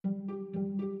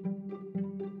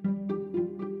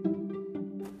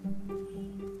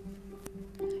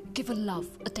Give her love,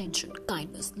 attention,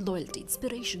 kindness, loyalty,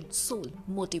 inspiration, soul,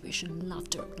 motivation,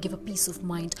 laughter. Give her peace of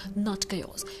mind, not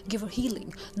chaos. Give her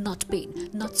healing, not pain,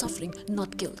 not suffering,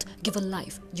 not guilt. Give her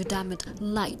life, you damn it,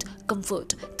 light,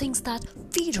 comfort, things that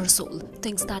feed her soul,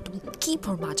 things that will keep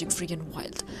her magic free and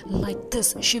wild. Like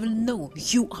this, she will know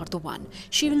you are the one.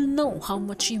 She will know how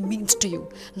much she means to you.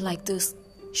 Like this,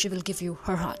 she will give you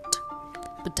her heart.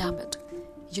 But damn it,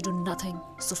 you do nothing,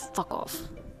 so fuck off.